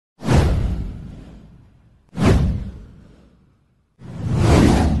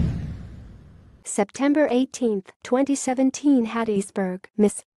September 18, 2017 Hattiesburg,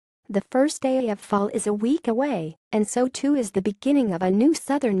 Miss. The first day of fall is a week away, and so too is the beginning of a new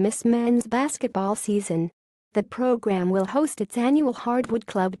Southern Miss men's basketball season. The program will host its annual Hardwood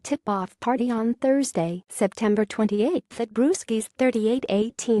Club tip-off party on Thursday, September 28 at Brewski's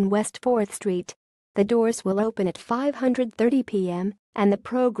 3818 West 4th Street. The doors will open at 5:30 p.m., and the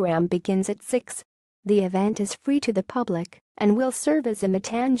program begins at 6. The event is free to the public and will serve as a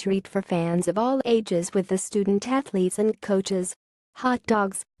meet and greet for fans of all ages with the student athletes and coaches. Hot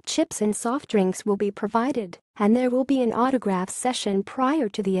dogs, chips and soft drinks will be provided, and there will be an autograph session prior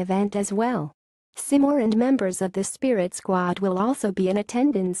to the event as well. Seymour and members of the Spirit Squad will also be in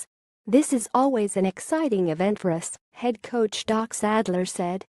attendance. "This is always an exciting event for us," head coach Doc Sadler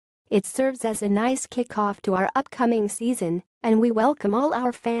said. "It serves as a nice kickoff to our upcoming season, and we welcome all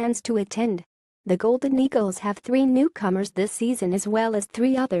our fans to attend." The Golden Eagles have 3 newcomers this season as well as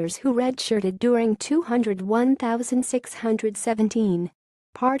 3 others who redshirted during 2016-17.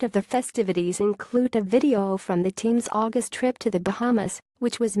 Part of the festivities include a video from the team's August trip to the Bahamas,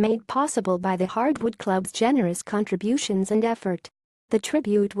 which was made possible by the Hardwood Club's generous contributions and effort. The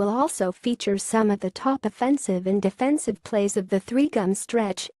tribute will also feature some of the top offensive and defensive plays of the three-gum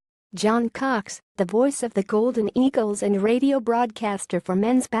stretch. John Cox, the voice of the Golden Eagles and radio broadcaster for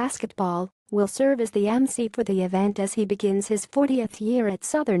men's basketball, will serve as the MC for the event as he begins his 40th year at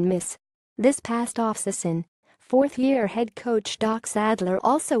Southern Miss. This past offseason, 4th-year head coach Doc Sadler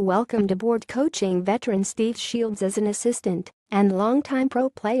also welcomed aboard coaching veteran Steve Shields as an assistant and longtime pro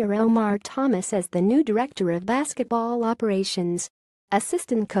player Omar Thomas as the new director of basketball operations.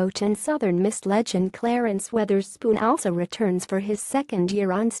 Assistant coach and Southern Miss legend Clarence Weatherspoon also returns for his 2nd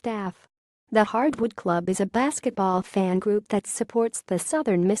year on staff. The Hardwood Club is a basketball fan group that supports the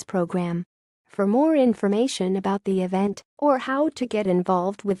Southern Miss program. For more information about the event or how to get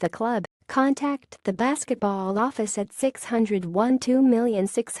involved with the club, contact the basketball office at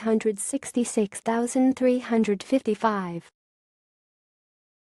 600-12-666-355.